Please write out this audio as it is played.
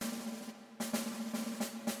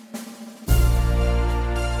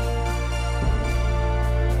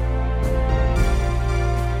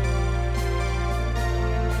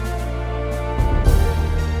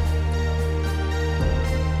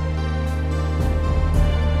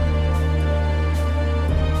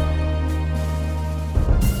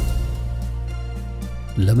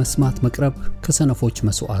ለመስማት መቅረብ ከሰነፎች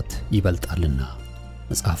መስዋዕት ይበልጣልና።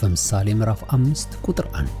 መጽሐፈ ምሳሌ ምዕራፍ 5 ቁጥር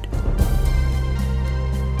 1።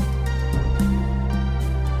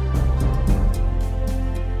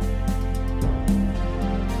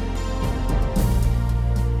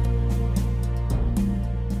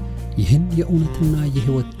 ይህን የእውነትና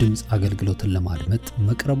የሕይወት ድምጽ አገልግሎትን ለማድመጥ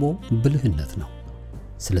መቅረቦ ብልህነት ነው።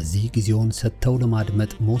 ስለዚህ ጊዜውን ሰጥተው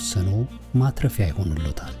ለማድመጥ መወሰኖ ማትረፊያ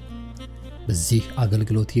ይሆንልዎታል። በዚህ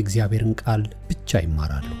አገልግሎት የእግዚአብሔርን ቃል ብቻ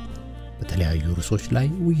ይማራሉ። በተለያዩ ርዕሶች ላይ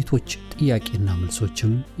ውይይቶች፣ ጥያቄና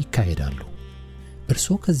መልሶችም ይካሄዳሉ።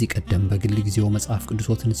 እርስዎ ከዚህ ቀደም በግል ጊዜው መጽሐፍ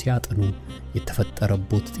ቅዱሶትን ሲያጠኑ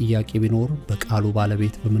የተፈጠረቦት ጥያቄ ቢኖር በቃሉ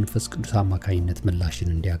ባለቤት በመንፈስ ቅዱስ አማካኝነት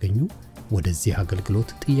ምላሽን እንዲያገኙ ወደዚህ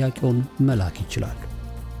አገልግሎት ጥያቄውን መላክ ይችላሉ።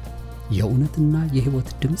 የእውነትና የሕይወት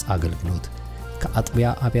ድምጽ አገልግሎት ከአጥቢያ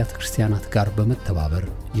አብያተ ክርስቲያናት ጋር በመተባበር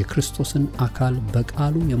የክርስቶስን አካል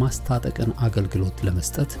በቃሉ የማስታጠቅን አገልግሎት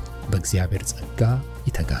ለመስጠት በእግዚአብሔር ጸጋ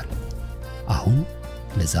ይተጋል። አሁን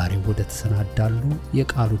ለዛሬው ወደ ተሰናዳሉ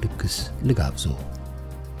የቃሉ ድግስ ልጋብዞ።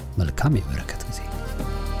 መልካም የበረከት ጊዜ።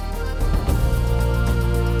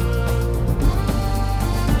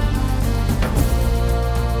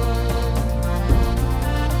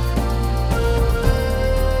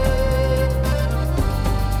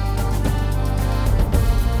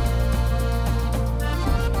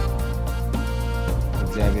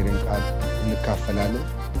 እግዚአብሔርን ቃል እንካፈላለን።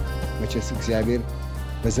 መቼስ እግዚአብሔር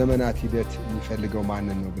በዘመናት ሂደት የሚፈልገው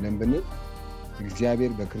ማንን ነው ብለን ብንል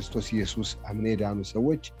እግዚአብሔር በክርስቶስ ኢየሱስ አምነው የዳኑ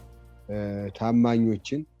ሰዎች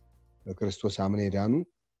ታማኞችን፣ በክርስቶስ አምነው የዳኑ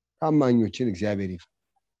ታማኞችን እግዚአብሔር ይፈልጋል።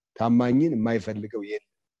 ታማኝን የማይፈልገው የለም።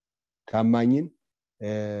 ታማኝን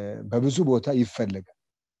በብዙ ቦታ ይፈልጋል።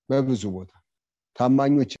 በብዙ ቦታ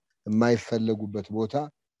ታማኞች የማይፈልጉበት ቦታ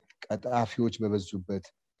ቀጣፊዎች በበዙበት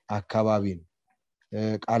አካባቢ ነው።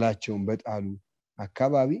 ቃላቸውን በጣሉ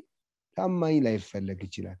አካባቢ ታማኝ ላይፈልግ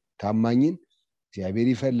ይችላል። ታማኝን እግዚአብሔር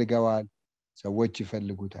ይፈልገዋል፣ ሰዎች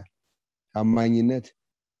ይፈልጉታል። ታማኝነት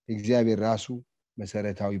እግዚአብሔር ራሱ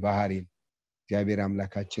መሰረታዊ ባህሪ ነው። እግዚአብሔር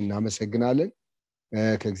አምላካችን እናመሰግናለን።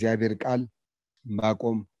 ከእግዚአብሔር ቃል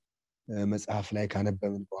ዕንባቆም መጽሐፍ ላይ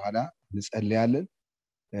ካነበብን በኋላ እንጸልያለን።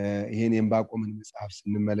 ይሄን የዕንባቆምን መጽሐፍ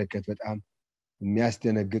ስንመለከት በጣም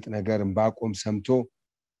የሚያስደነግጥ ነገር፣ ዕንባቆም ሰምቶ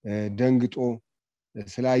ደንግጦ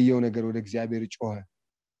ስላየው ነገር ወደ እግዚአብሔር ጮኸ።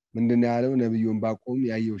 ምንድነው ያለው? ነብዩ ዕንባቆም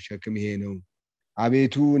ያየው ሸክም ይሄ ነው።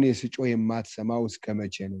 አቤቱ እኔ ስጮህ የማትሰማው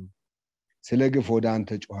እስከመቼ ነው? ስለ ግፍ ወደ አንተ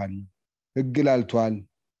ጮሃለሁ፣ ሕግ ላልቷል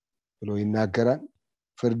ብሎ ይናገራል።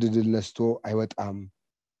 ፍርድ ድል ነስቶ አይወጣም፣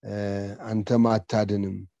 አንተም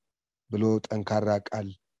አታድንም ብሎ ጠንካራ ቃል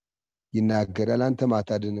ይናገራል። አንተም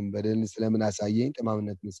አታድንም፣ በደልን ስለምን አሳየኝ?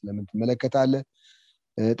 ጠማምነትን ስለምን ትመለከታለህ?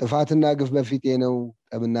 ጥፋትና ግፍ በፊቴ ነው፣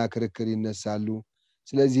 ጠብና ክርክር ይነሳሉ።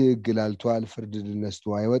 ስለዚህ ሕግ ላልቷል፣ ፍርድ ድል ነስቶ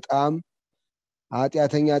አይወጣም።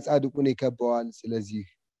 ኃጢአተኛ ጻድቁን ይከበዋል፣ ስለዚህ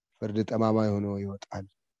ፍርድ ጠማማ ሆኖ ይወጣል።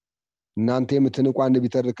 እናንተ የምትንቁ አንድ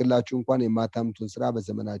ቢተርክላችሁ እንኳን የማታምኑትን ስራ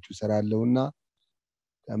በዘመናችሁ እሰራለሁና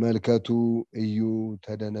ተመልከቱ፣ እዩ፣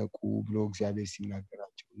 ተደነቁ ብሎ እግዚአብሔር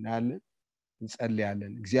ሲናገራቸው እናያለን።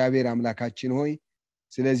 እንጸልያለን። እግዚአብሔር አምላካችን ሆይ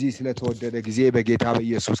ስለዚህ ስለተወደደ ጊዜ በጌታ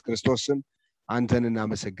በኢየሱስ ክርስቶስ ስም አንተን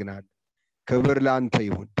እናመሰግናለን። ክብር ለአንተ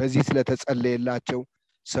ይሁን። በዚህ ስለተጸለየላቸው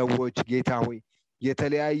ሰዎች ጌታ ሆይ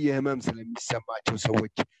የተለያየ ህመም ስለሚሰማቸው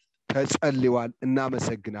ሰዎች ተጸልዋል።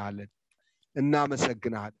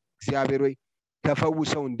 እናመሰግናለን። እግዚአብሔር ሆይ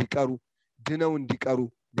ተፈውሰው እንዲቀሩ፣ ድነው እንዲቀሩ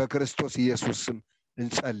በክርስቶስ ኢየሱስ ስም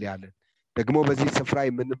እንጸልያለን። ደግሞ በዚህ ስፍራ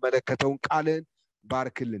የምንመለከተውን ቃልን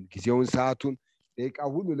ባርክልን። ጊዜውን፣ ሰዓቱን፣ ደቂቃው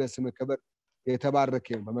ሁሉ ለስም ክብር የተባረከ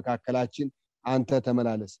ይሁን። በመካከላችን አንተ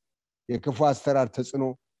ተመላለስ። የክፉ አሰራር ተጽዕኖ፣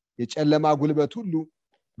 የጨለማ ጉልበት ሁሉ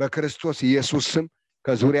በክርስቶስ ኢየሱስ ስም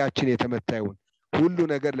ከዙሪያችን የተመታ ይሁን። ሁሉ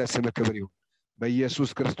ነገር ለስም ክብር ይሁን በኢየሱስ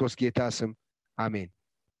ክርስቶስ ጌታ ስም አሜን።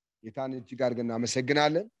 ጌታን እጅግ አድርገን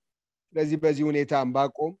እናመሰግናለን። ስለዚህ በዚህ ሁኔታ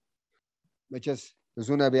ዕንባቆም መቼስ ብዙ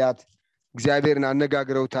ነቢያት እግዚአብሔርን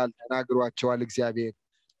አነጋግረውታል፣ ተናግሯቸዋል። እግዚአብሔር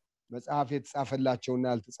መጽሐፍ የተጻፈላቸውና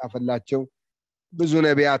ያልተጻፈላቸው ብዙ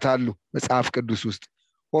ነቢያት አሉ መጽሐፍ ቅዱስ ውስጥ።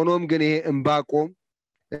 ሆኖም ግን ይሄ ዕንባቆም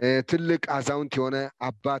ትልቅ አዛውንት የሆነ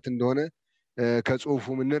አባት እንደሆነ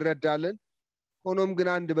ከጽሑፉም እንረዳለን። ሆኖም ግን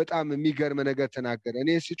አንድ በጣም የሚገርም ነገር ተናገረ።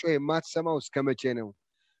 እኔ ስጮህ የማትሰማው እስከመቼ ነው?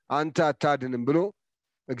 አንተ አታድንም ብሎ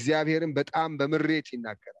እግዚአብሔርን በጣም በምሬት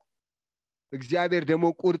ይናገራል። እግዚአብሔር ደግሞ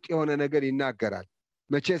ቁርጥ የሆነ ነገር ይናገራል።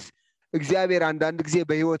 መቼስ እግዚአብሔር አንዳንድ ጊዜ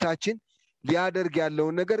በህይወታችን ሊያደርግ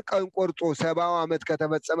ያለውን ነገር ቀን ቆርጦ 70 ዓመት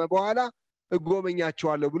ከተፈጸመ በኋላ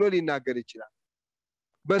እጎመኛቸዋለሁ ብሎ ሊናገር ይችላል።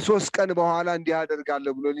 በ3 ቀን በኋላ እንዲህ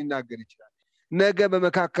አደርጋለሁ ብሎ ሊናገር ይችላል። ነገ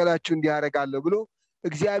በመካከላችሁ እንዲህ አደርጋለሁ ብሎ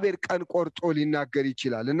እግዚአብሔር ቀን ቆርጦ ሊናገር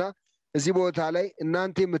ይችላልና እዚህ ቦታ ላይ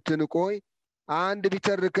እናንተ የምትንቁ ሆይ አንድ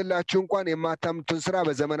ቢተርክላችሁ እንኳን የማታምኑትን ስራ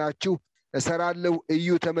በዘመናችሁ እሰራለሁ። እዩ፣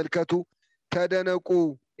 ተመልከቱ፣ ተደነቁ።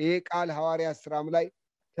 ይሄ ቃል ሐዋርያት ሥራም ላይ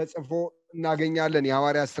ተጽፎ እናገኛለን።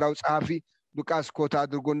 የሐዋርያት ሥራው ጸሐፊ ሉቃስ ኮት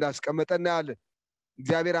አድርጎ እንዳስቀመጠ እናያለን።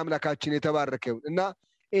 እግዚአብሔር አምላካችን የተባረከ ይሁን እና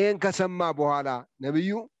ይሄን ከሰማ በኋላ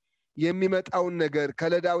ነብዩ የሚመጣውን ነገር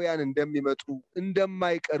ከለዳውያን እንደሚመጡ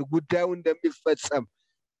እንደማይቀር፣ ጉዳዩ እንደሚፈጸም፣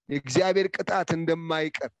 የእግዚአብሔር ቅጣት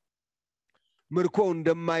እንደማይቀር፣ ምርኮ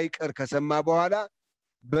እንደማይቀር ከሰማ በኋላ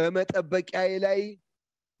በመጠበቂያዬ ላይ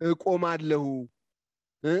እቆማለሁ፣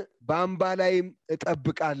 በአምባ ላይም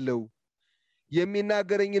እጠብቃለሁ፣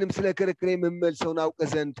 የሚናገረኝንም ስለ ክርክሬ የምመልሰውን አውቅ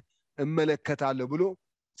ዘንድ እመለከታለሁ ብሎ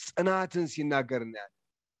ጽናትን ሲናገር እናያለን።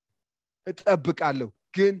 እጠብቃለሁ።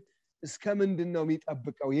 ግን እስከ ምንድን ነው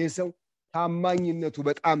የሚጠብቀው? ይህ ሰው ታማኝነቱ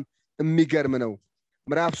በጣም የሚገርም ነው።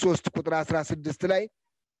 ምዕራፍ 3 ቁጥር 16 ላይ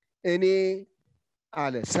እኔ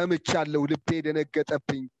አለ ሰምቻለሁ፣ ልቤ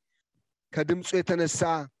ደነገጠብኝ፣ ከድምፁ የተነሳ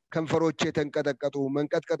ከንፈሮቼ ተንቀጠቀጡ፣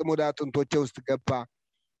 መንቀጥቀጥ ወደ አጥንቶቼ ውስጥ ገባ፣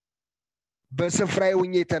 በስፍራዬ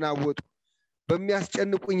ሆኜ ተናወጡ፣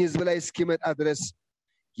 በሚያስጨንቁኝ ሕዝብ ላይ እስኪመጣ ድረስ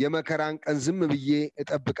የመከራን ቀን ዝም ብዬ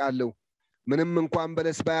እጠብቃለሁ። ምንም እንኳን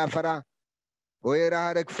በለስ ባያፈራ፣ ወይራ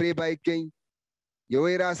ሐረግ ፍሬ ባይገኝ፣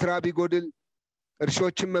 የወይራ ስራ ቢጎድል፣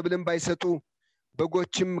 እርሾችም መብልን ባይሰጡ፣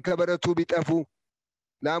 በጎችም ከበረቱ ቢጠፉ፣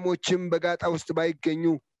 ላሞችም በጋጣ ውስጥ ባይገኙ፣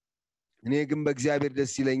 እኔ ግን በእግዚአብሔር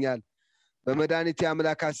ደስ ይለኛል፣ በመድኃኒቴ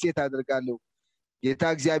አምላክ ሐሴት አደርጋለሁ። ጌታ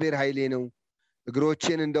እግዚአብሔር ኃይሌ ነው፣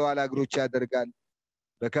 እግሮቼን እንደ ዋላ እግሮች ያደርጋል፣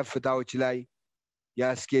 በከፍታዎች ላይ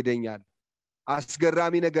ያስኬደኛል።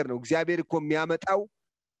 አስገራሚ ነገር ነው። እግዚአብሔር እኮ የሚያመጣው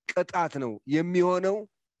ቅጣት ነው የሚሆነው።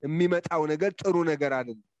 የሚመጣው ነገር ጥሩ ነገር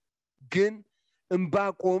አይደለም። ግን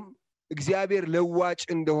ዕንባቆም እግዚአብሔር ለዋጭ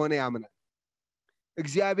እንደሆነ ያምናል።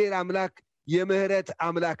 እግዚአብሔር አምላክ የምህረት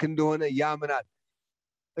አምላክ እንደሆነ ያምናል።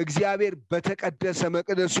 እግዚአብሔር በተቀደሰ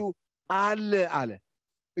መቅደሱ አለ አለ።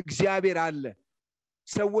 እግዚአብሔር አለ።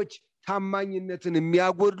 ሰዎች ታማኝነትን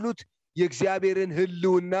የሚያጎድሉት የእግዚአብሔርን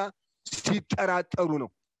ሕልውና ሲጠራጠሩ ነው።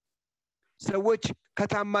 ሰዎች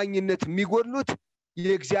ከታማኝነት የሚጎድሉት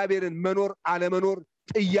የእግዚአብሔርን መኖር አለመኖር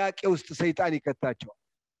ጥያቄ ውስጥ ሰይጣን ይከታቸዋል።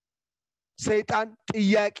 ሰይጣን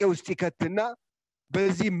ጥያቄ ውስጥ ይከትና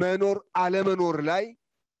በዚህ መኖር አለመኖር ላይ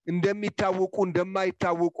እንደሚታወቁ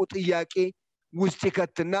እንደማይታወቁ ጥያቄ ውስጥ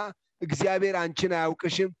ይከትና እግዚአብሔር አንቺን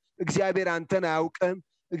አያውቅሽም፣ እግዚአብሔር አንተን አያውቅም፣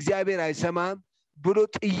 እግዚአብሔር አይሰማህም ብሎ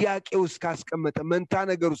ጥያቄ ውስጥ ካስቀመጠ፣ መንታ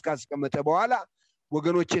ነገር ውስጥ ካስቀመጠ በኋላ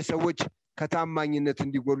ወገኖቼ ሰዎች ከታማኝነት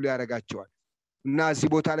እንዲጎድሉ ያደርጋቸዋል። እና እዚህ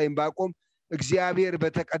ቦታ ላይ ዕንባቆም እግዚአብሔር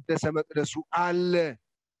በተቀደሰ መቅደሱ አለ፣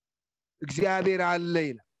 እግዚአብሔር አለ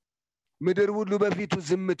ይላል። ምድር ሁሉ በፊቱ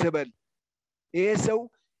ዝም ትበል። ይሄ ሰው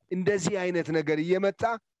እንደዚህ አይነት ነገር እየመጣ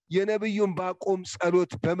የነብዩ ዕንባቆም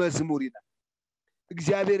ጸሎት በመዝሙር ይላል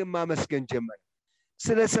እግዚአብሔርን ማመስገን ጀመረ።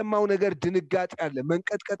 ስለሰማው ነገር ድንጋጤ አለ፣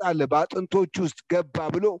 መንቀጥቀጥ አለ፣ በአጥንቶቹ ውስጥ ገባ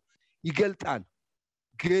ብሎ ይገልጣል።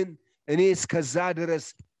 ግን እኔ እስከዛ ድረስ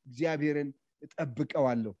እግዚአብሔርን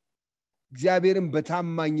እጠብቀዋለሁ። እግዚአብሔርን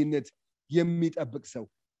በታማኝነት የሚጠብቅ ሰው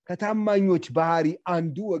ከታማኞች ባህሪ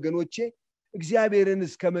አንዱ ወገኖቼ እግዚአብሔርን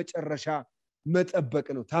እስከ መጨረሻ መጠበቅ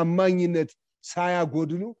ነው። ታማኝነት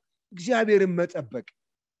ሳያጎድሉ እግዚአብሔርን መጠበቅ።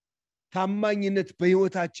 ታማኝነት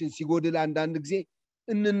በሕይወታችን ሲጎድል አንዳንድ ጊዜ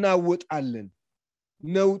እንናወጣለን፣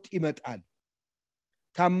 ነውጥ ይመጣል።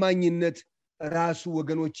 ታማኝነት ራሱ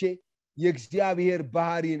ወገኖቼ የእግዚአብሔር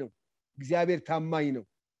ባህሪ ነው። እግዚአብሔር ታማኝ ነው።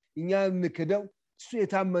 እኛ እንክደው፣ እሱ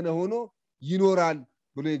የታመነ ሆኖ ይኖራል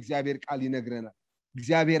ብሎ የእግዚአብሔር ቃል ይነግረናል።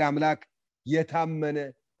 እግዚአብሔር አምላክ የታመነ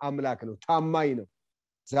አምላክ ነው፣ ታማኝ ነው።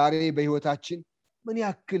 ዛሬ በሕይወታችን ምን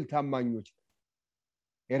ያክል ታማኞች?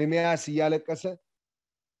 ኤርምያስ እያለቀሰ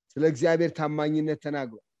ስለ እግዚአብሔር ታማኝነት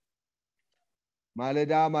ተናግሯል።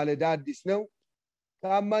 ማለዳ ማለዳ አዲስ ነው፣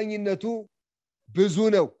 ታማኝነቱ ብዙ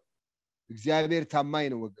ነው። እግዚአብሔር ታማኝ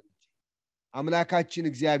ነው ወገኖች። አምላካችን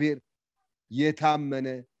እግዚአብሔር የታመነ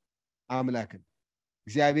አምላክ ነው።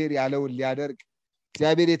 እግዚአብሔር ያለውን ሊያደርግ፣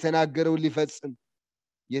 እግዚአብሔር የተናገረውን ሊፈጽም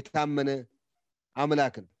የታመነ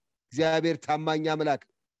አምላክ ነው። እግዚአብሔር ታማኝ አምላክ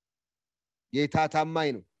ነው። ጌታ ታማኝ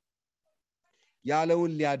ነው።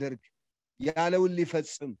 ያለውን ሊያደርግ፣ ያለውን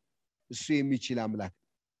ሊፈጽም እሱ የሚችል አምላክ ነው።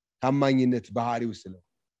 ታማኝነት ባህሪው ስለሆነ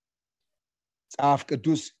መጽሐፍ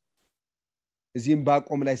ቅዱስ እዚህ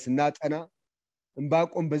ዕንባቆም ላይ ስናጠና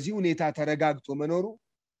ዕንባቆም በዚህ ሁኔታ ተረጋግቶ መኖሩ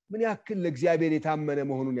ምን ያክል ለእግዚአብሔር የታመነ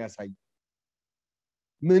መሆኑን ያሳያል።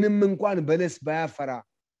 ምንም እንኳን በለስ ባያፈራ፣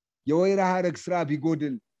 የወይራ ሐረግ ስራ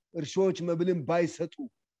ቢጎድል፣ እርሾች መብልን ባይሰጡ፣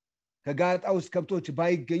 ከጋጣ ውስጥ ከብቶች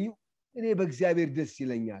ባይገኙ እኔ በእግዚአብሔር ደስ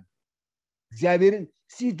ይለኛል። እግዚአብሔርን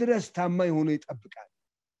ሲድረስ ታማኝ ሆኖ ይጠብቃል።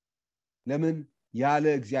 ለምን? ያለ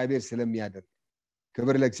እግዚአብሔር ስለሚያደርግ።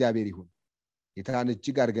 ክብር ለእግዚአብሔር ይሁን። ጌታን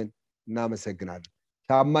እጅግ አድርገን እናመሰግናለን።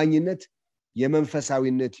 ታማኝነት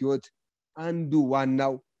የመንፈሳዊነት ሕይወት አንዱ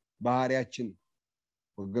ዋናው ባህሪያችን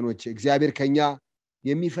ወገኖቼ። እግዚአብሔር ከኛ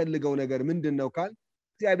የሚፈልገው ነገር ምንድነው ካል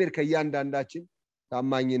እግዚአብሔር ከእያንዳንዳችን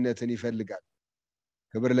ታማኝነትን ይፈልጋል።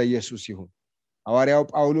 ክብር ለኢየሱስ ይሁን። ሐዋርያው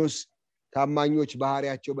ጳውሎስ ታማኞች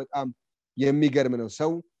ባህሪያቸው በጣም የሚገርም ነው።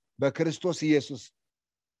 ሰው በክርስቶስ ኢየሱስ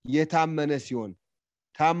የታመነ ሲሆን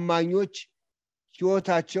ታማኞች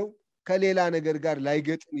ሕይወታቸው ከሌላ ነገር ጋር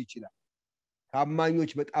ላይገጥም ይችላል።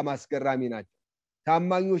 ታማኞች በጣም አስገራሚ ናቸው።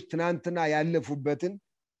 ታማኞች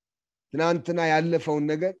ትናንትና ያለፈውን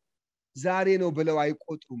ነገር ዛሬ ነው ብለው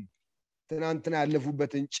አይቆጥሩም። ትናንትና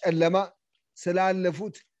ያለፉበትን ጨለማ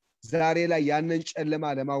ስላለፉት ዛሬ ላይ ያንን ጨለማ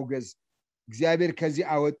ለማውገዝ እግዚአብሔር ከዚህ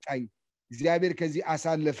አወጣኝ፣ እግዚአብሔር ከዚህ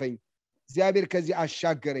አሳለፈኝ፣ እግዚአብሔር ከዚህ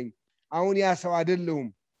አሻገረኝ፣ አሁን ያ ሰው አይደለሁም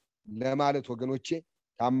ለማለት ወገኖቼ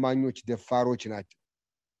ታማኞች ደፋሮች ናቸው።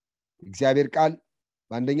 እግዚአብሔር ቃል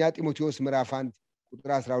በአንደኛ ጢሞቴዎስ ምዕራፍ 1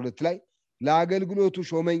 ቁጥር 12 ላይ ለአገልግሎቱ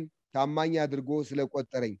ሾመኝ፣ ታማኝ አድርጎ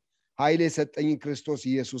ስለቆጠረኝ ኃይል የሰጠኝ ክርስቶስ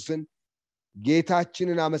ኢየሱስን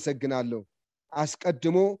ጌታችንን አመሰግናለሁ።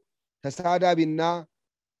 አስቀድሞ ተሳዳቢና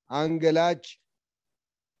አንገላች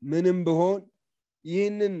ምንም ብሆን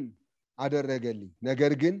ይህንን አደረገልኝ።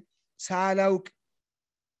 ነገር ግን ሳላውቅ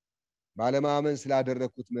ባለማመን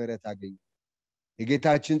ስላደረኩት ምሕረት አገኘ።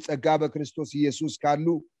 የጌታችን ጸጋ በክርስቶስ ኢየሱስ ካሉ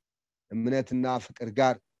እምነትና ፍቅር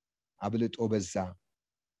ጋር አብልጦ በዛ።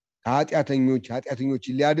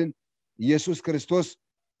 ኃጢአተኞችን ሊያድን ኢየሱስ ክርስቶስ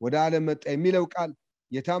ወደ ዓለም መጣ የሚለው ቃል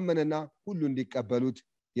የታመነና ሁሉ እንዲቀበሉት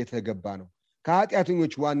የተገባ ነው።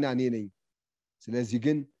 ከኃጢአተኞች ዋና እኔ ነኝ። ስለዚህ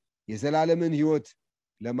ግን የዘላለምን ሕይወት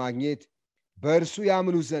ለማግኘት በእርሱ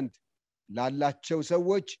ያምኑ ዘንድ ላላቸው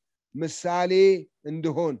ሰዎች ምሳሌ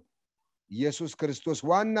እንድሆን ኢየሱስ ክርስቶስ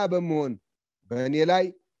ዋና በመሆን በእኔ ላይ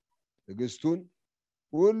ትዕግስቱን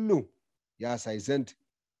ሁሉ ያሳይ ዘንድ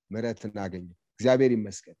ምሕረትን አገኘ። እግዚአብሔር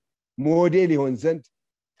ይመስገን። ሞዴል ይሆን ዘንድ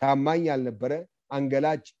ታማኝ ያልነበረ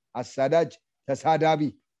አንገላች፣ አሳዳጅ፣ ተሳዳቢ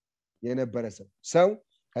የነበረ ሰው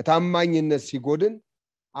ከታማኝነት ሲጎድን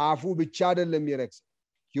አፉ ብቻ አይደለም ይረክሳል፣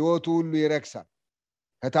 ሕይወቱ ሁሉ ይረክሳል።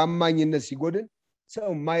 ከታማኝነት ሲጎድን ሰው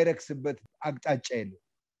የማይረክስበት አቅጣጫ የለም።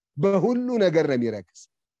 በሁሉ ነገር ነው የሚረክስ።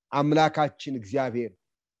 አምላካችን እግዚአብሔር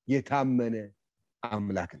የታመነ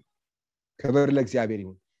አምላክ ነው። ክብር ለእግዚአብሔር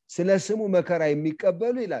ይሁን። ስለ ስሙ መከራ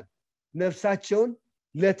የሚቀበሉ ይላል ነፍሳቸውን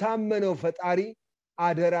ለታመነው ፈጣሪ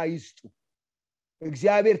አደራ ይስጡ።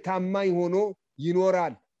 እግዚአብሔር ታማኝ ሆኖ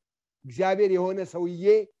ይኖራል። እግዚአብሔር የሆነ ሰውዬ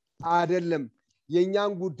አይደለም።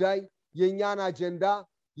 የኛን ጉዳይ የኛን አጀንዳ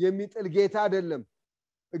የሚጥል ጌታ አይደለም።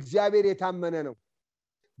 እግዚአብሔር የታመነ ነው።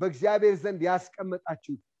 በእግዚአብሔር ዘንድ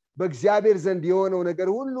ያስቀመጣችሁ በእግዚአብሔር ዘንድ የሆነው ነገር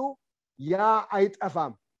ሁሉ ያ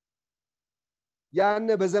አይጠፋም። ያነ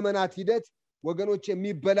በዘመናት ሂደት ወገኖች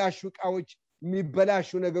የሚበላሹ ዕቃዎች የሚበላሹ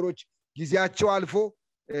ነገሮች ጊዜያቸው አልፎ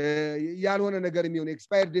ያልሆነ ነገር የሚሆን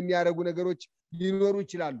ኤክስፓየርድ የሚያደርጉ ነገሮች ሊኖሩ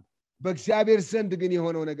ይችላሉ። በእግዚአብሔር ዘንድ ግን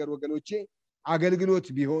የሆነው ነገር ወገኖቼ አገልግሎት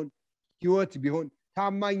ቢሆን ሕይወት ቢሆን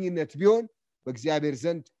ታማኝነት ቢሆን በእግዚአብሔር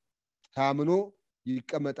ዘንድ ታምኖ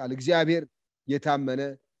ይቀመጣል። እግዚአብሔር የታመነ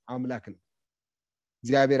አምላክ ነው።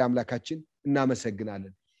 እግዚአብሔር አምላካችን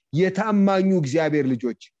እናመሰግናለን። የታማኙ እግዚአብሔር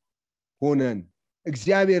ልጆች ሆነን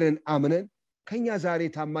እግዚአብሔርን አምነን ከኛ ዛሬ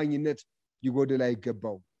ታማኝነት ሊጎድል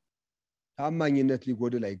አይገባው። ታማኝነት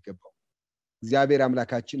ሊጎድል አይገባው። እግዚአብሔር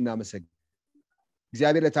አምላካችን እናመሰግናለን።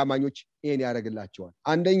 እግዚአብሔር ለታማኞች ይሄን ያደርግላቸዋል።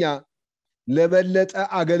 አንደኛ ለበለጠ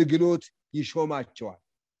አገልግሎት ይሾማቸዋል።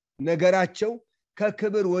 ነገራቸው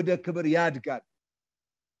ከክብር ወደ ክብር ያድጋል።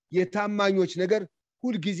 የታማኞች ነገር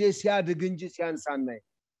ሁል ጊዜ ሲያድግ እንጂ ሲያንሳና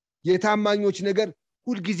የታማኞች ነገር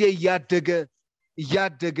ሁል ጊዜ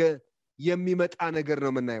እያደገ የሚመጣ ነገር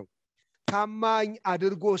ነው የምናየው። ታማኝ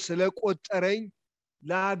አድርጎ ስለቆጠረኝ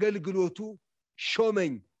ለአገልግሎቱ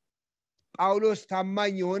ሾመኝ። ጳውሎስ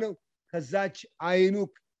ታማኝ የሆነው ከዛች አይኑ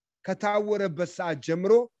ከታወረበት ሰዓት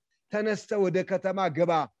ጀምሮ ተነስተ ወደ ከተማ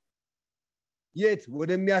ገባ። የት?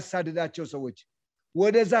 ወደሚያሳድዳቸው ሰዎች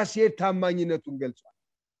ወደዛ ሲሄድ ታማኝነቱን ገልጿል።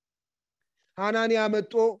 ሐናንያ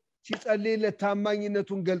መጥቶ ሲጸልይለት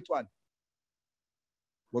ታማኝነቱን ገልጿል።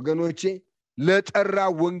 ወገኖቼ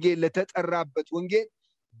ለተጠራበት ወንጌል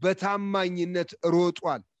በታማኝነት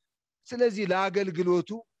ሮጧል። ስለዚህ ለአገልግሎቱ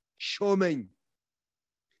ሾመኝ።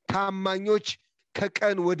 ታማኞች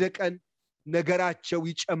ከቀን ወደ ቀን ነገራቸው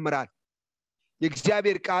ይጨምራል።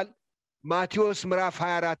 የእግዚአብሔር ቃል ማቴዎስ ምዕራፍ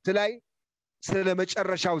 24 ላይ ስለ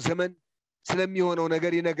መጨረሻው ዘመን ስለሚሆነው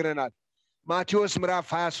ነገር ይነግረናል። ማቴዎስ ምዕራፍ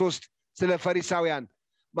 23 ስለ ፈሪሳውያን፣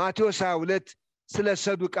 ማቴዎስ 22 ስለ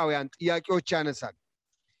ሰዱቃውያን ጥያቄዎች ያነሳል።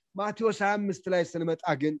 ማቴዎስ 25 ላይ ስንመጣ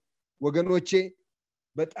ግን ወገኖቼ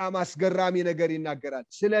በጣም አስገራሚ ነገር ይናገራል።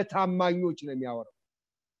 ስለ ታማኞች ነው የሚያወራው።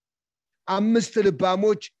 5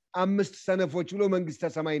 ልባሞች 5 ሰነፎች ብሎ መንግስተ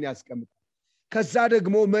ሰማይን ያስቀምጣል። ከዛ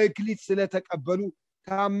ደግሞ መክሊት ስለተቀበሉ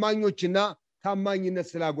ታማኞችና ታማኝነት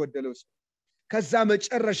ስላጎደለው ሰው ከዛ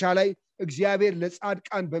መጨረሻ ላይ እግዚአብሔር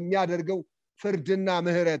ለጻድቃን በሚያደርገው ፍርድና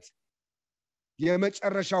ምህረት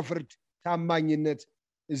የመጨረሻው ፍርድ ታማኝነት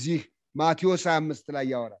እዚህ ማቴዎስ 25 ላይ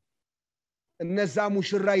ያወራል። እነዛ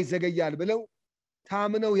ሙሽራ ይዘገያል ብለው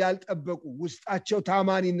ታምነው ያልጠበቁ ውስጣቸው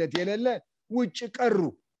ታማኝነት የሌለ ውጭ ቀሩ።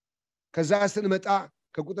 ከዛ ስንመጣ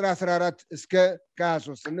ከቁጥር 14 እስከ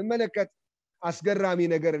 23 ስንመለከት አስገራሚ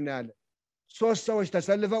ነገር እናያለን። 3 ሰዎች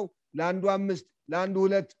ተሰልፈው ለአንዱ 5 ለአንዱ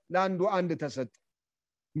 2 ለአንዱ 1 ተሰጠ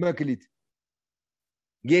መክሊት።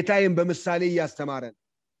 ጌታዬም በምሳሌ እያስተማረን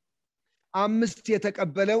 5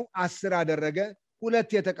 የተቀበለው 10 አደረገ፣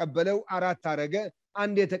 2 የተቀበለው 4 አደረገ፣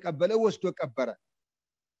 1 የተቀበለው ወስዶ ቀበረ።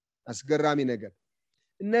 አስገራሚ ነገር።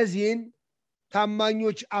 እነዚህን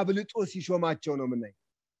ታማኞች አብልጦ ሲሾማቸው ነው የምናየው።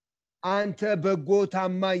 አንተ በጎ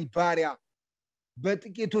ታማኝ ባሪያ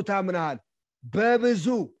በጥቂቱ ታምነሃል፣ በብዙ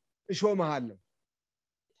እሾምሃለሁ።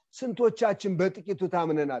 ስንቶቻችን በጥቂቱ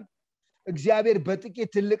ታምነናል? እግዚአብሔር በጥቂት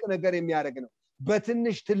ትልቅ ነገር የሚያደርግ ነው።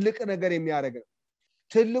 በትንሽ ትልቅ ነገር የሚያደርግ ነው።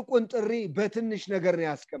 ትልቁን ጥሪ በትንሽ ነገር ነው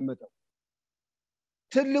ያስቀመጠው።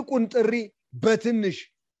 ትልቁን ጥሪ በትንሽ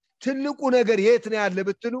ትልቁ ነገር የት ነው ያለ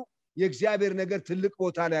ብትሉ የእግዚአብሔር ነገር ትልቅ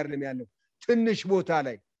ቦታ ላይ አይደለም ያለው፣ ትንሽ ቦታ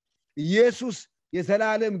ላይ። ኢየሱስ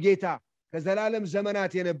የዘላለም ጌታ ከዘላለም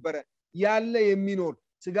ዘመናት የነበረ ያለ የሚኖር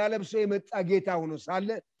ስጋ ለብሶ የመጣ ጌታ ሆኖ ሳለ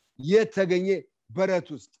የት ተገኘ? በረት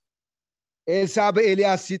ውስጥ። ኤልሳ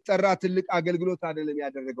በኤልያስ ሲጠራ ትልቅ አገልግሎት አይደለም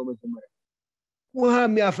ያደረገው። መጀመሪያ ውሃ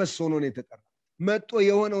የሚያፈስ ሆኖ ነው የተጠራ። መጥቶ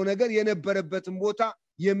የሆነው ነገር የነበረበትን ቦታ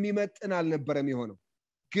የሚመጥን አልነበረም የሆነው።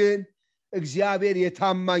 ግን እግዚአብሔር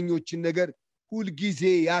የታማኞችን ነገር ሁልጊዜ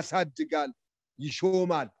ያሳድጋል፣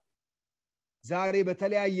 ይሾማል። ዛሬ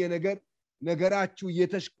በተለያየ ነገር ነገራችሁ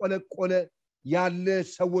እየተሽቆለቆለ ያለ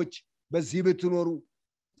ሰዎች በዚህ ብትኖሩ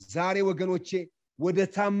ዛሬ ወገኖቼ ወደ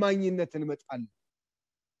ታማኝነት እንመጣለን።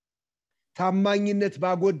 ታማኝነት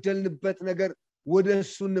ባጎደልንበት ነገር ወደ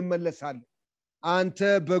እሱ እንመለሳለን። አንተ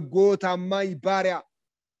በጎ ታማኝ ባሪያ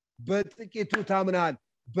በጥቂቱ ታምነሃል፣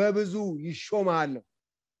 በብዙ ይሾምሃል።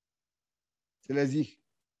 ስለዚህ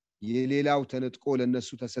የሌላው ተነጥቆ ለነሱ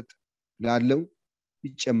ተሰጠ፣ ላለው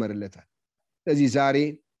ይጨመርለታል። ስለዚህ ዛሬ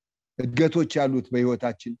እድገቶች ያሉት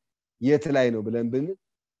በህይወታችን የት ላይ ነው ብለን ብንል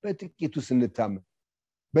በጥቂቱ ስንታመን፣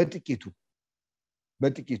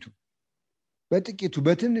 በጥቂቱ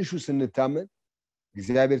በትንሹ ስንታመን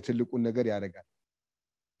እግዚአብሔር ትልቁን ነገር ያደርጋል።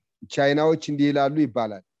 ቻይናዎች እንዲህ ይላሉ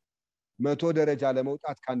ይባላል፣ 100 ደረጃ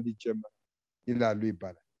ለመውጣት ከአንድ ይጀምራል ይላሉ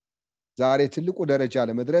ይባላል። ዛሬ ትልቁ ደረጃ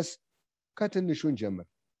ለመድረስ ከትንሹ እንጀምር፣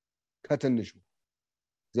 ከትንሹ።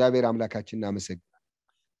 እግዚአብሔር አምላካችን እናመሰግናለን።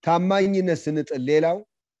 ታማኝነት ስንጥል፣ ሌላው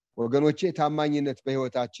ወገኖቼ ታማኝነት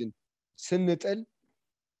በህይወታችን ስንጥል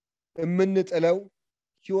የምንጥለው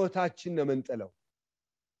ህይወታችን ነው የምንጥለው።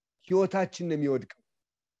 ህይወታችን ነው የሚወድቀው።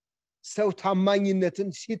 ሰው ታማኝነትን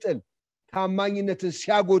ሲጥል፣ ታማኝነትን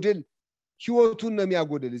ሲያጎድል ህይወቱን ነው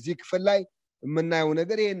የሚያጎድል። እዚህ ክፍል ላይ የምናየው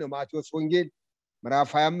ነገር ይሄን ነው። ማቴዎስ ወንጌል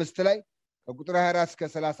ምዕራፍ 25 ላይ ከቁጥር 24 እስከ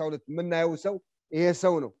 32 የምናየው ሰው ይሄ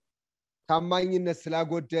ሰው ነው። ታማኝነት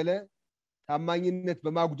ስላጎደለ፣ ታማኝነት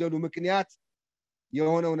በማጉደሉ ምክንያት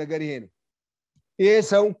የሆነው ነገር ይሄ ነው። ይሄ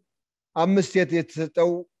ሰው 5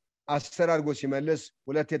 የተሰጠው 10 አድርጎ ሲመልስ፣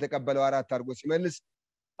 2 የተቀበለው 4 አድርጎ ሲመልስ፣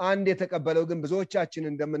 1 የተቀበለው ግን ብዙዎቻችን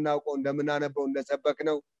እንደምናውቀው እንደምናነበው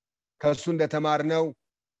እንደሰበክነው ከሱ እንደተማርነው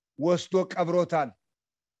ወስዶ ቀብሮታል፣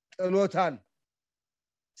 ጥሎታል።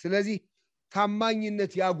 ስለዚህ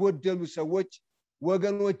ታማኝነት ያጎደሉ ሰዎች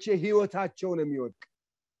ወገኖቼ ህይወታቸው ነው የሚወድቅ።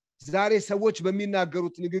 ዛሬ ሰዎች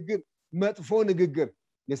በሚናገሩት ንግግር፣ መጥፎ ንግግር፣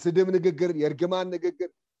 የስድብ ንግግር፣ የእርግማን ንግግር፣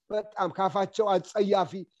 በጣም ካፋቸው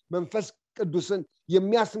አጸያፊ መንፈስ ቅዱስን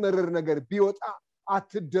የሚያስመርር ነገር ቢወጣ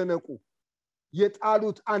አትደነቁ።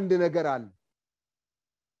 የጣሉት አንድ ነገር አለ።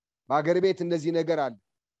 በአገር ቤት እንደዚህ ነገር አለ።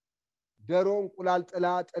 ዶሮ እንቁላል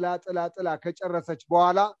ጥላ ከጨረሰች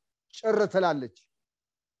በኋላ ጭር ትላለች፣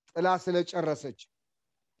 ጥላ ስለጨረሰች።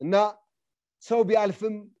 እና ሰው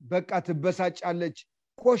ቢያልፍም በቃ ትበሳጫለች።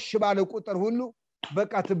 ኮሽ ባለ ቁጥር ሁሉ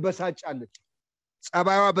በቃ ትበሳጫለች።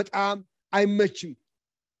 ጸባይዋ በጣም አይመችም።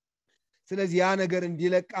 ስለዚህ ያ ነገር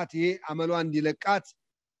እንዲለቃት፣ ይሄ አመሏ እንዲለቃት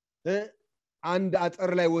አንድ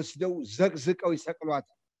አጥር ላይ ወስደው ዘቅዝቀው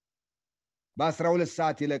ይሰቅሏታል። በ12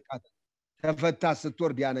 ሰዓት ይለቃታል። ተፈታ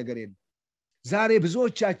ስትወርድ ያ ነገር የለም። ዛሬ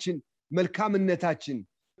ብዙዎቻችን መልካምነታችን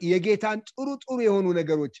የጌታን ጥሩ የሆኑ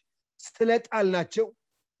ነገሮች ስለጣልናቸው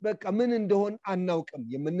በቃ ምን እንደሆን አናውቅም።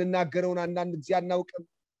 የምንናገረውን አንዳንድ ጊዜ አናውቅም።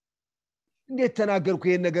 እንዴት ተናገርኩ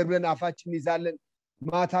ይሄን ነገር ብለን አፋችን ይዛለን።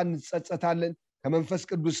 ማታ እንጸጸታለን። ከመንፈስ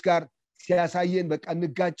ቅዱስ ጋር ሲያሳየን በቃ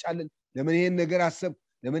እንጋጫለን። ለምን ይሄን ነገር አሰብኩ?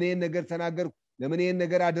 ለምን ይሄን ነገር ተናገርኩ? ለምን ይሄን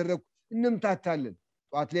ነገር አደረግኩ? እንምታታለን።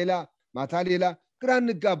 ጧት ሌላ ማታ ሌላ ግራ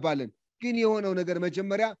እንጋባለን። ግን የሆነው ነገር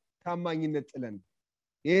መጀመሪያ ታማኝነት ጥለን፣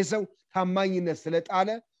 ይሄ ሰው ታማኝነት ስለጣለ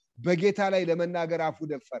በጌታ ላይ ለመናገር አፉ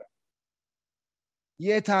ደፈረ።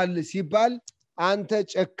 የታል ሲባል አንተ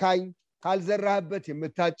ጨካኝ፣ ካልዘራህበት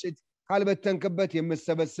የምታጭድ፣ ካልበተንክበት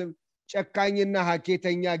የምትሰበስብ ጨካኝና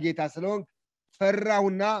ሀኬተኛ ጌታ ስለሆንክ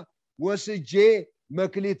ፈራሁና ወስጄ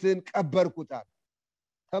መክሊትን ቀበርኩታል።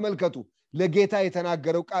 ተመልከቱ፣ ለጌታ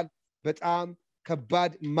የተናገረው ቃል በጣም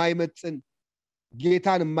ከባድ፣ የማይመጥን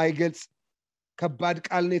ጌታን የማይገልጽ ከባድ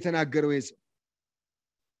ቃል ነው የተናገረው። ይሄ ሰው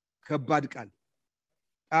ከባድ ቃል፣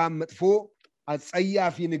 በጣም መጥፎ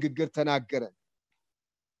አጸያፊ ንግግር ተናገረ።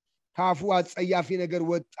 ካፉ አጸያፊ ነገር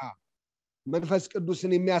ወጣ። መንፈስ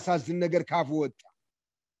ቅዱስን የሚያሳዝን ነገር ካፉ ወጣ።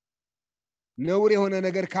 ነውር የሆነ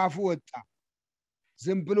ነገር ካፉ ወጣ።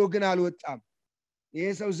 ዝም ብሎ ግን አልወጣም። ይሄ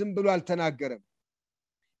ሰው ዝም ብሎ አልተናገረም።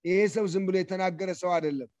 ይሄ ሰው ዝም ብሎ የተናገረ ሰው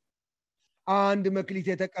አይደለም። አንድ መክሊት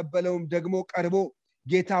የተቀበለውም ደግሞ ቀርቦ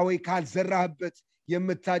ጌታ ሆይ ካልዘራህበት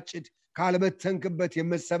የምታጭድ፣ ካልበተንክበት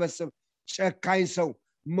የምትሰበስብ ጨካኝ ሰው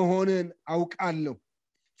መሆንን አውቃለሁ።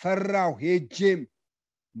 ፈራሁ፣ ሄጄም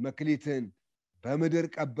መክሊትን በምድር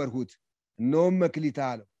ቀበርሁት። እነሆም መክሊት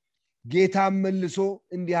አለው። ጌታም መልሶ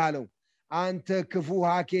እንዲህ አለው፣ አንተ ክፉ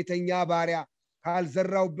ሀኬተኛ ባሪያ፣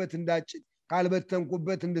 ካልዘራውበት እንዳጭድ፣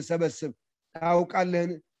 ካልበተንኩበት እንድሰበስብ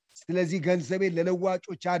ታውቃለህን? ስለዚህ ገንዘቤን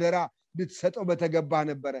ለለዋጮች አደራ ልትሰጠው በተገባህ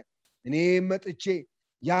ነበረ። እኔ መጥቼ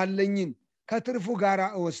ያለኝን ከትርፉ ጋር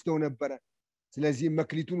እወስደው ነበረ። ስለዚህ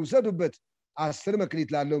መክሊቱን ውሰዱበት፣ 10 መክሊት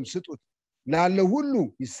ላለውም ስጡት፣ ላለው ሁሉ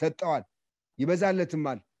ይሰጠዋል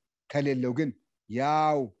ይበዛለትማል፣ ከሌለው ግን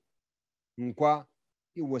ያው እንኳ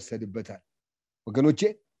ይወሰድበታል። ወገኖቼ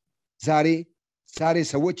ዛሬ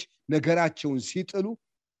ሰዎች ነገራቸውን ሲጥሉ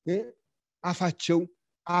አፋቸው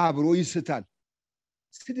አብሮ ይስታል።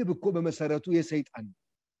 ስድብ እኮ በመሰረቱ የሰይጣን ነው።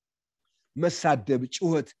 መሳደብ፣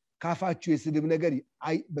 ጩኸት፣ ካፋችሁ የስድብ ነገር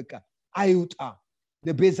በቃ አይውጣ።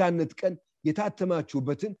 ለቤዛነት ቀን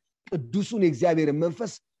የታተማችሁበትን ቅዱሱን የእግዚአብሔርን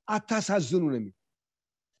መንፈስ አታሳዝኑ ነው የሚለው።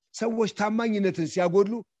 ሰዎች ታማኝነትን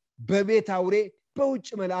ሲያጎድሉ በቤት አውሬ በውጭ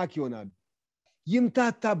መልአክ ይሆናሉ።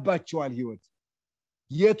 ይምታታባቸዋል ህይወት።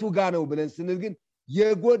 የቱ ጋ ነው ብለን ስንል ግን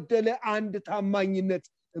የጎደለ አንድ ታማኝነት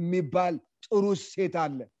የሚባል ጥሩ ሴት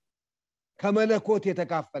አለ። ከመለኮት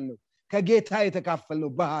የተካፈልነው፣ ከጌታ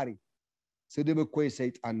የተካፈልነው ባህሪ። ስድብ እኮ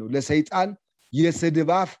የሰይጣን ነው። ለሰይጣን የስድብ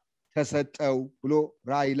አፍ ተሰጠው ብሎ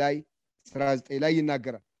ራእይ ላይ 19 ላይ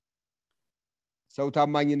ይናገራል። ሰው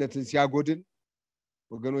ታማኝነትን ሲያጎድል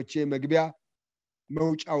ወገኖቼ መግቢያ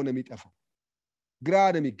መውጫው ነው የሚጠፋው፣ ግራ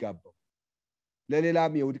ነው የሚጋባው።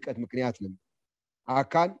 ለሌላም የውድቀት ምክንያት ነው።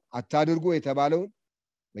 አካን አታድርጉ የተባለውን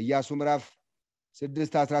በኢያሱ ምዕራፍ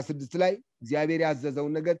 6:16 ላይ እግዚአብሔር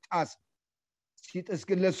ያዘዘውን ነገር ጣሰ። ሲጥስ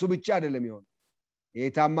ግን ለሱ ብቻ አይደለም የሆነው።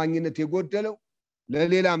 የታማኝነት የጎደለው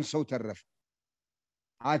ለሌላም ሰው ተረፈ።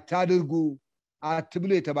 አታድርጉ፣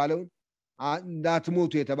 አትብሉ የተባለውን፣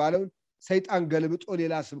 እንዳትሞቱ የተባለውን ሰይጣን ገልብጦ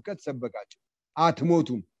ሌላ ስብከት ሰበካቸው።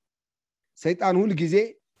 አትሞቱም። ሰይጣን ሁል ጊዜ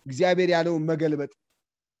እግዚአብሔር ያለውን መገልበጥ።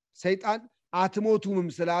 ሰይጣን አትሞቱምም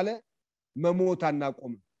ስላለ መሞት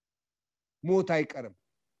አናቆምም፣ ሞት አይቀርም።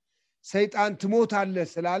 ሰይጣን ትሞታለህ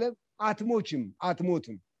ስላለ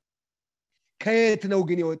አትሞትም። ከየት ነው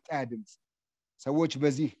ግን የወጣ ያ ድምፅ? ሰዎች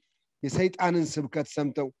በዚህ የሰይጣንን ስብከት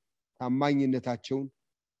ሰምተው ታማኝነታቸውን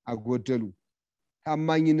አጎደሉ።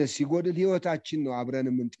 ታማኝነት ሲጎድል ህይወታችን ነው አብረን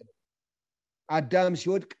የምንጥለው። አዳም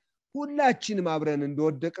ሲወድቅ ሁላችንም አብረን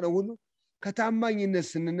እንደወደቅነው ሁሉ ከታማኝነት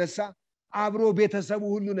ስንነሳ አብሮ ቤተሰቡ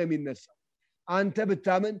ሁሉ ነው የሚነሳው። አንተ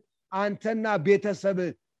ብታመን አንተና ቤተሰብ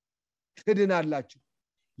ትድናላችሁ።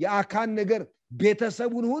 የአካን ነገር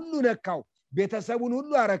ቤተሰቡን ሁሉ ነካው፣ ቤተሰቡን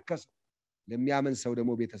ሁሉ አረከሰው። ለሚያመን ሰው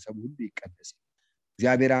ደግሞ ቤተሰቡ ሁሉ ይቀደሳል።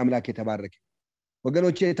 እግዚአብሔር አምላክ የተባረከ።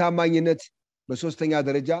 ወገኖቼ ታማኝነት በሶስተኛ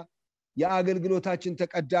ደረጃ የአገልግሎታችን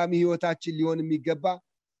ተቀዳሚ ህይወታችን ሊሆን የሚገባ፣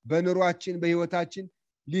 በኑሯችን በህይወታችን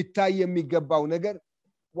ሊታይ የሚገባው ነገር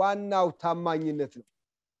ዋናው ታማኝነት ነው።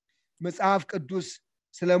 መጽሐፍ ቅዱስ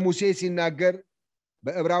ስለ ሙሴ ሲናገር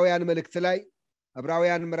በዕብራውያን መልእክት ላይ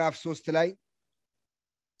ዕብራውያን ምዕራፍ 3 ላይ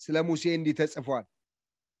ስለ ሙሴ እንዲህ ተጽፏል።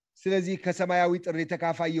 ስለዚህ ከሰማያዊ ጥሪ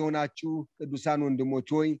ተካፋይ የሆናችሁ ቅዱሳን ወንድሞች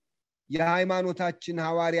ሆይ የሃይማኖታችን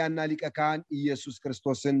ሐዋርያና ሊቀ ካህን ኢየሱስ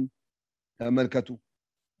ክርስቶስን ተመልከቱ።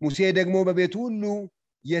 ሙሴ ደግሞ በቤቱ ሁሉ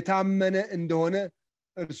የታመነ እንደሆነ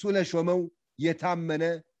እርሱ ለሾመው የታመነ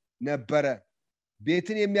ነበረ።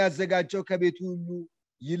 ቤትን የሚያዘጋጀው ከቤቱ ሁሉ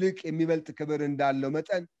ይልቅ የሚበልጥ ክብር እንዳለው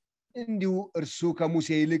መጠን እንዲሁ እርሱ ከሙሴ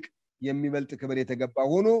ይልቅ የሚበልጥ ክብር የተገባ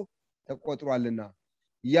ሆኖ ተቆጥሯልና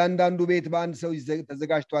እያንዳንዱ ቤት በአንድ ሰው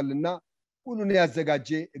ተዘጋጅቷልና ሁሉን ያዘጋጀ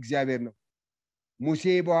እግዚአብሔር ነው። ሙሴ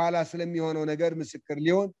በኋላ ስለሚሆነው ነገር ምስክር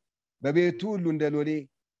ሊሆን በቤቱ ሁሉ እንደ ሎሌ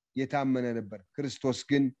የታመነ ነበር። ክርስቶስ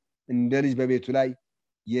ግን እንደ ልጅ በቤቱ ላይ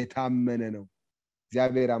የታመነ ነው።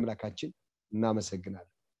 እግዚአብሔር አምላካችን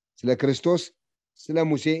እናመሰግናለን። ስለ ክርስቶስ ስለ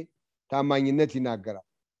ሙሴ ታማኝነት ይናገራል።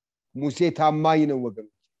 ሙሴ ታማኝ ነው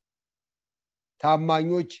ወገኖች።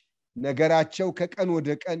 ታማኞች ነገራቸው ከቀን ወደ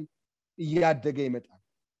ቀን እያደገ ይመጣል።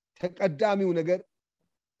 ተቀዳሚው ነገር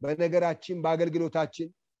በነገራችን፣ በአገልግሎታችን፣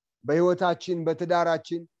 በህይወታችን፣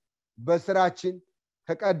 በትዳራችን፣ በስራችን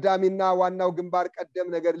ተቀዳሚና ዋናው ግንባር ቀደም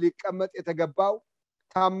ነገር ሊቀመጥ የተገባው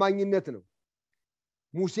ታማኝነት ነው።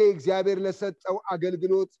 ሙሴ እግዚአብሔር ለሰጠው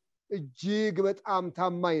አገልግሎት እጅግ በጣም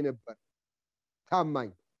ታማኝ ነበር። ታማኝ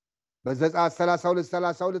በዘጸአት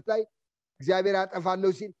 32 ላይ እግዚአብሔር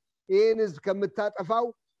አጠፋለሁ ሲል ይህን ሕዝብ ከምታጠፋው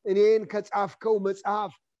እኔን ከጻፍከው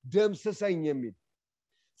መጽሐፍ ደምስሰኝ የሚል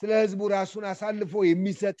ስለ ሕዝቡ ራሱን አሳልፎ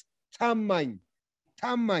የሚሰጥ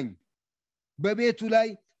ታማኝ በቤቱ ላይ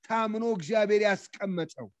ታምኖ እግዚአብሔር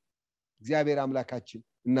ያስቀመጠው እግዚአብሔር አምላካችን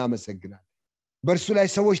እናመሰግናለን። በእርሱ ላይ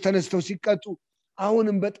ሰዎች ተነስተው ሲቀጡ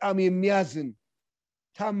አሁንም በጣም የሚያዝን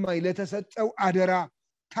ታማኝ፣ ለተሰጠው አደራ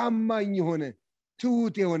ታማኝ የሆነ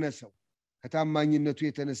ትሁት የሆነ ሰው ከታማኝነቱ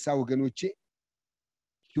የተነሳ ወገኖቼ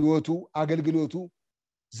ሕይወቱ አገልግሎቱ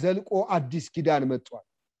ዘልቆ አዲስ ኪዳን መጥቷል።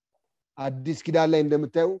 አዲስ ኪዳን ላይ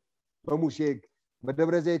እንደምታዩ በሙሴ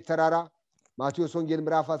በደብረ ዘይት ተራራ ማቴዎስ ወንጌል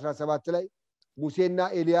ምዕራፍ 17 ላይ ሙሴና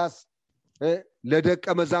ኤልያስ ለደቀ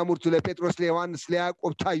መዛሙርቱ ለጴጥሮስ፣ ለዮሐንስ፣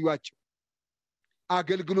 ለያዕቆብ ታዩአቸው።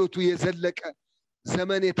 አገልግሎቱ የዘለቀ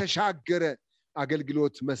ዘመን የተሻገረ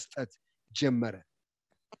አገልግሎት መስጠት ጀመረ።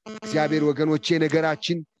 እግዚአብሔር ወገኖቼ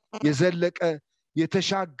ነገራችን የዘለቀ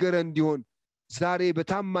የተሻገረ እንዲሆን ዛሬ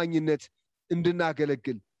በታማኝነት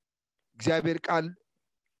እንድናገለግል እግዚአብሔር ቃል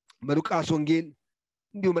በሉቃስ ወንጌል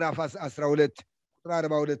እንዲሁ ምዕራፍ 12 ቁጥር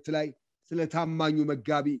 42 ላይ ስለ ታማኙ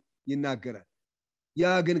መጋቢ ይናገራል።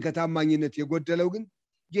 ያ ግን ከታማኝነት የጎደለው ግን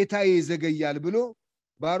ጌታዬ ይዘገያል ብሎ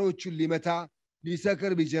ባሮቹን ሊመታ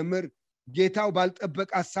ሊሰክር ቢጀምር ጌታው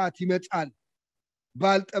ባልጠበቃት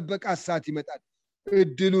ሰዓት ይመጣል።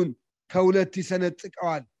 እድሉን ከሁለት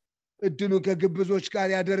ይሰነጥቀዋል፣ እድሉን ከግብዞች ጋር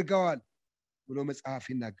ያደርገዋል ብሎ መጽሐፍ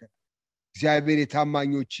ይናገራል። እግዚአብሔር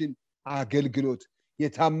የታማኞችን አገልግሎት፣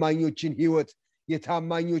 የታማኞችን ሕይወት፣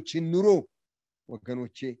 የታማኞችን ኑሮ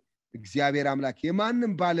ወገኖቼ እግዚአብሔር አምላክ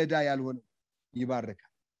የማንም ባለዳ ያልሆነ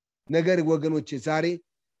ይባርካል። ነገር ወገኖቼ ዛሬ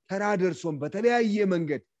ተራ ደርሶን በተለያየ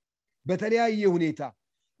መንገድ በተለያየ ሁኔታ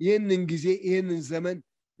ይህንን ጊዜ ይህንን ዘመን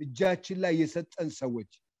እጃችን ላይ የሰጠን ሰዎች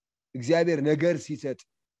እግዚአብሔር ነገር ሲሰጥ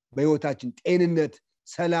በሕይወታችን ጤንነት፣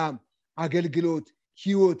 ሰላም፣ አገልግሎት፣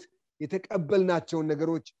 ሕይወት የተቀበልናቸውን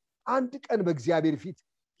ነገሮች አንድ ቀን በእግዚአብሔር ፊት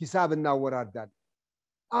ሂሳብ እናወራርዳለን።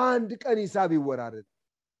 አንድ ቀን ሂሳብ ይወራረድ።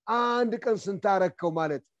 አንድ ቀን ስንታረከው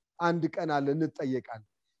ማለት አንድ ቀን አለ እንጠየቃለን።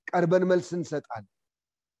 ቀርበን መልስ እንሰጣለን።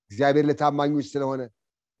 እግዚአብሔር ለታማኞች ስለሆነ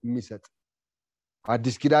የሚሰጥ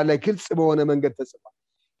አዲስ ኪዳን ላይ ግልጽ በሆነ መንገድ ተጽፏል።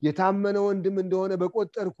 የታመነ ወንድም እንደሆነ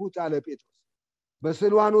በቆጠርኩት አለ ጴጥሮስ።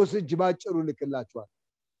 በስልዋኖስ እጅ ባጭሩ ልክላቸዋል።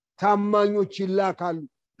 ታማኞች ይላካሉ።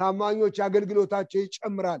 ታማኞች አገልግሎታቸው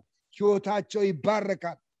ይጨምራል፣ ሕይወታቸው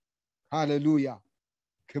ይባረካል። ሃሌሉያ!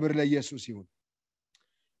 ክብር ለኢየሱስ ይሁን።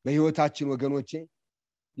 በሕይወታችን ወገኖቼ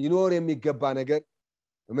ሊኖር የሚገባ ነገር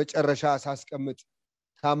በመጨረሻ ሳስቀምጥ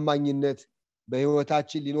ታማኝነት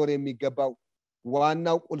በሕይወታችን ሊኖር የሚገባው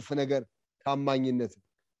ዋናው ቁልፍ ነገር ታማኝነት።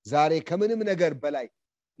 ዛሬ ከምንም ነገር በላይ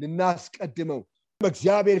ልናስቀድመው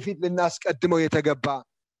በእግዚአብሔር ፊት ልናስቀድመው የተገባ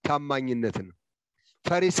ታማኝነት ነው።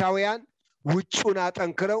 ፈሪሳውያን ውጩን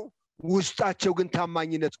አጠንክረው ውስጣቸው ግን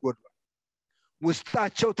ታማኝነት ጎድሏል።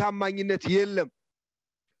 ውስጣቸው ታማኝነት የለም።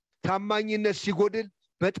 ታማኝነት ሲጎድል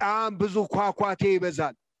በጣም ብዙ ኳኳቴ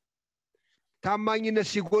ይበዛል። ታማኝነት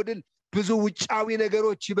ሲጎድል ብዙ ውጫዊ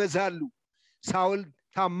ነገሮች ይበዛሉ። ሳውል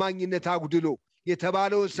ታማኝነት አጉድሎ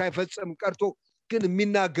የተባለው ሳይፈጽም ቀርቶ ግን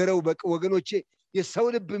የሚናገረው ወገኖቼ የሰው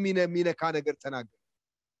ልብ የሚነካ ነገር ተናገረ።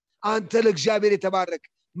 አንተ ለእግዚአብሔር የተባረክ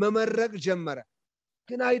መመረቅ ጀመረ።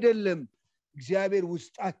 ግን አይደለም፣ እግዚአብሔር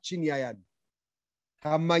ውስጣችን ያያል።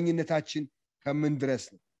 ታማኝነታችን ከምን ድረስ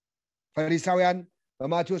ነው? ፈሪሳውያን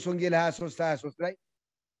በማቴዎስ ወንጌል 23 ላይ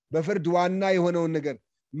በፍርድ ዋና የሆነውን ነገር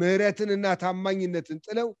ምሕረትንና ታማኝነትን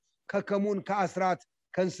ጥለው ከከሙን፣ ከአስራት፣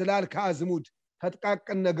 ከእንስላል፣ ከአዝሙድ፣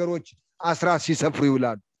 ከጥቃቅን ነገሮች አስራት ሲሰፍሩ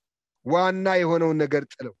ይውላሉ። ዋና የሆነውን ነገር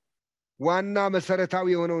ጥለው፣ ዋና መሰረታዊ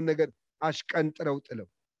የሆነውን ነገር አሽቀንጥረው ጥለው።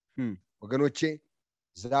 ወገኖቼ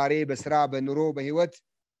ዛሬ በስራ በኑሮ በህይወት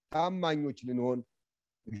ታማኞች ልንሆን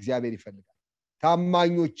እግዚአብሔር ይፈልጋል።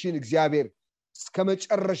 ታማኞችን እግዚአብሔር እስከ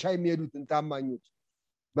መጨረሻ የሚሄዱትን ታማኞች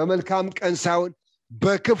በመልካም ቀን ሳይሆን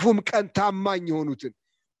በክፉም ቀን ታማኝ የሆኑትን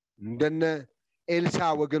እንደነ ኤልሳ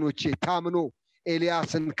ወገኖቼ ታምኖ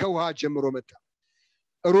ኤልያስን ከውሃ ጀምሮ መጣ።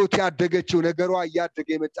 ሩት ያደገችው ነገሯ እያደገ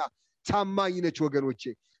የመጣ ታማኝ ነች ወገኖቼ።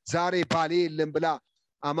 ዛሬ ባሌ የለም ብላ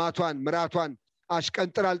አማቷን ምራቷን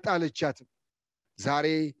አሽቀንጥራ አልጣለቻትም። ዛሬ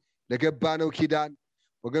ለገባነው ኪዳን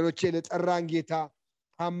ወገኖቼ ለጠራን ጌታ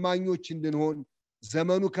ታማኞች እንድንሆን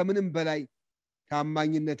ዘመኑ ከምንም በላይ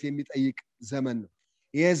ታማኝነት የሚጠይቅ ዘመን ነው።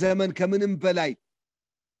 ይሄ ዘመን ከምንም በላይ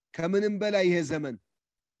ይሄ ዘመን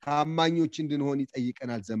ታማኞች እንድንሆን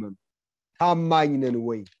ይጠይቀናል። ዘመኑ ታማኝ ነን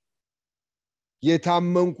ወይ?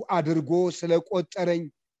 የታመንኩ አድርጎ ስለቆጠረኝ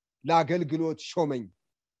ለአገልግሎት ሾመኝ።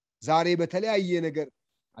 ዛሬ በተለያየ ነገር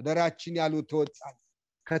አደራችን ያሉት ተወጣን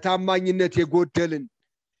ከታማኝነት የጎደልን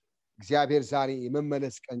እግዚአብሔር ዛሬ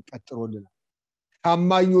የመመለስ ቀን ቀጥሮልናል።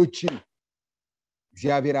 ታማኞችን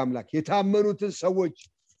እግዚአብሔር አምላክ የታመኑትን ሰዎች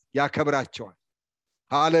ያከብራቸዋል።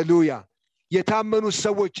 ሃሌሉያ! የታመኑት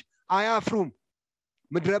ሰዎች አያፍሩም።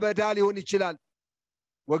 ምድረ በዳ ሊሆን ይችላል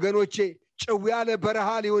ወገኖቼ፣ ጭው ያለ በረሃ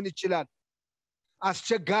ሊሆን ይችላል፣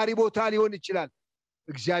 አስቸጋሪ ቦታ ሊሆን ይችላል።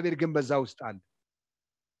 እግዚአብሔር ግን በዛ ውስጥ አለ።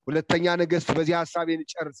 ሁለተኛ ነገሥት በዚህ ሐሳቤን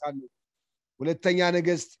እጨርሳለሁ። ሁለተኛ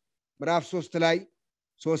ነገሥት ምዕራፍ 3 ላይ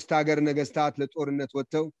 3 ሀገር ነገሥታት ለጦርነት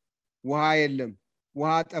ወጥተው ውሃ የለም፣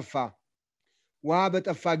 ውሃ ጠፋ። ውሃ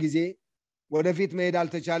በጠፋ ጊዜ ወደፊት መሄድ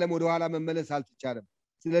አልተቻለም፣ ወደ ኋላ መመለስ አልተቻለም።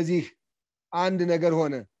 ስለዚህ አንድ ነገር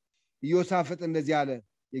ሆነ። ኢዮሳፍጥ እንደዚህ አለ፣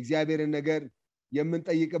 የእግዚአብሔርን ነገር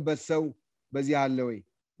የምንጠይቅበት ሰው በዚህ አለ ወይ?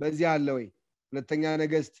 በዚህ አለ ወይ? ሁለተኛ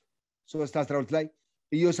ነገሥት 3:12 ላይ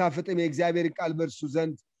ኢዮሳፍጥም የእግዚአብሔር ቃል በእርሱ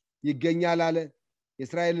ዘንድ ይገኛል አለ።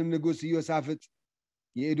 የእስራኤልም ንጉሥ ኢዮሳፍጥ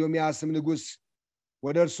የኤዶምያስም ንጉሥ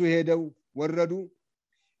ወደ እርሱ ሄደው ወረዱ።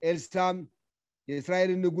 ኤልሳም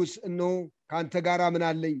የእስራኤልን ንጉሥ እነሆ ካንተ ጋር ምን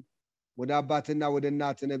አለኝ? ወደ አባትና ወደ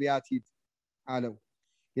እናት ነቢያት ሂድ አለው።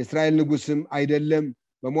 የእስራኤል ንጉሥም አይደለም፣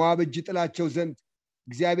 በሞዓብ እጅ ጥላቸው ዘንድ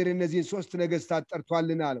እግዚአብሔር እነዚህን 3 ነገሥታት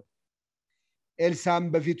ጠርቷልና አለው። ኤልሳም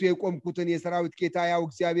በፊቱ የቆምኩትን የሰራዊት ጌታ ያው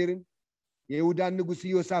እግዚአብሔርን የይሁዳን ንጉሥ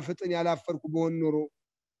ኢዮሳፍጥን ያላፈርኩ በሆን ኖሮ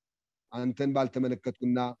አንተን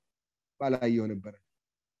ባልተመለከትኩና ባላየሁ ነበር።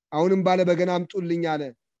 አሁንም ባለበገና አምጡልኝ አለ።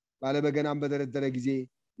 ባለበገናም በደረደረ ጊዜ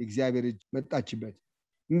የእግዚአብሔር እጅ መጣችበት።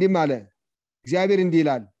 እንዲህም አለ፣ እግዚአብሔር እንዲህ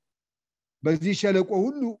ይላል፣ በዚህ ሸለቆ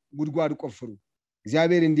ሁሉ ጉድጓድ ቆፍሩ።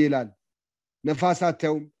 እግዚአብሔር እንዲህ ይላል፣ ነፋስ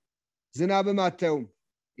አታዩም፣ ዝናብም አታዩም፣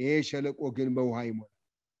 ይሄ ሸለቆ ግን በውሃ ይሞላል።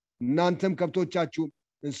 እናንተም ከብቶቻችሁም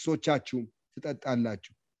እንስሶቻችሁም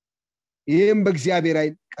ትጠጣላችሁ። ይህም በእግዚአብሔር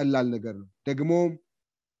ዓይን ቀላል ነገር ነው። ደግሞም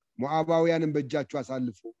ሞዓባውያንን በእጃችሁ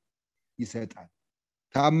አሳልፎ ይሰጣል።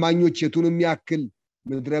 ታማኞች የቱንም ያክል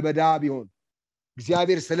ምድረ በዳ ቢሆን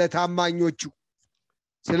እግዚአብሔር ስለ ታማኞቹ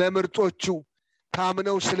ስለ ምርጦቹ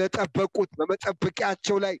ታምነው ስለጠበቁት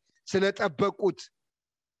በመጠበቂያቸው ላይ ስለጠበቁት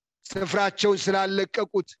ስፍራቸውን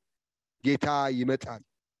ስላለቀቁት ጌታ ይመጣል።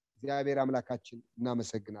 እግዚአብሔር አምላካችን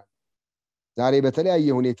እናመሰግናለን። ዛሬ በተለያየ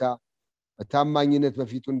ሁኔታ በታማኝነት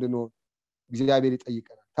በፊቱ እንድንሆን እግዚአብሔር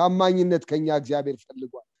ይጠይቀናል። ታማኝነት ከኛ እግዚአብሔር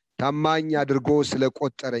ፈልጓል። ታማኝ አድርጎ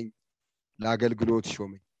ስለቆጠረኝ ለአገልግሎት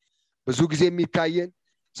ሾመኝ። ብዙ ጊዜ የሚታየን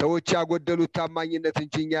ሰዎች ያጎደሉት ታማኝነት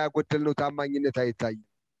እንጂ እኛ ያጎደልነው ታማኝነት አይታይም።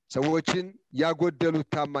 ሰዎችን ያጎደሉት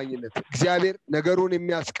ታማኝነት እግዚአብሔር ነገሩን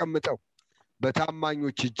የሚያስቀምጠው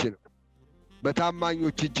በታማኞች እጅ ነው።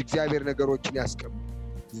 በታማኞች እጅ እግዚአብሔር ነገሮችን ያስቀምጣል።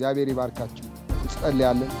 እግዚአብሔር ይባርካችሁ።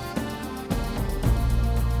 እንጸልያለን።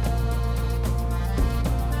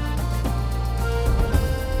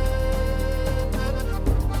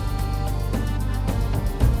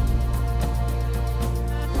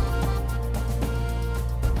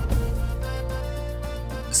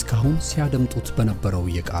 እስካሁን ሲያደምጡት በነበረው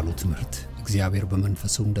የቃሉ ትምህርት እግዚአብሔር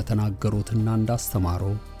በመንፈሱ እንደተናገሩትና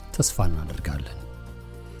እንዳስተማረው ተስፋ እናደርጋለን።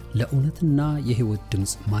 ለእውነትና የሕይወት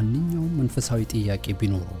ድምፅ ማንኛውም መንፈሳዊ ጥያቄ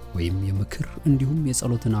ቢኖሩ ወይም የምክር እንዲሁም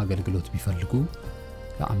የጸሎትን አገልግሎት ቢፈልጉ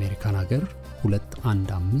ለአሜሪካን ሀገር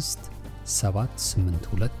 215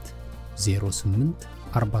 782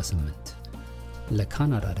 0848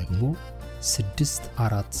 ለካናዳ ደግሞ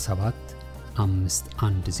 647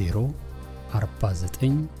 510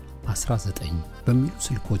 4919 በሚሉ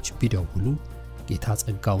ስልኮች ቢደውሉ ጌታ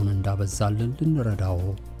ጸጋውን እንዳበዛልን ልንረዳው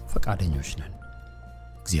ፈቃደኞች ነን።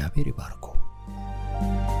 እግዚአብሔር ይባርኮ።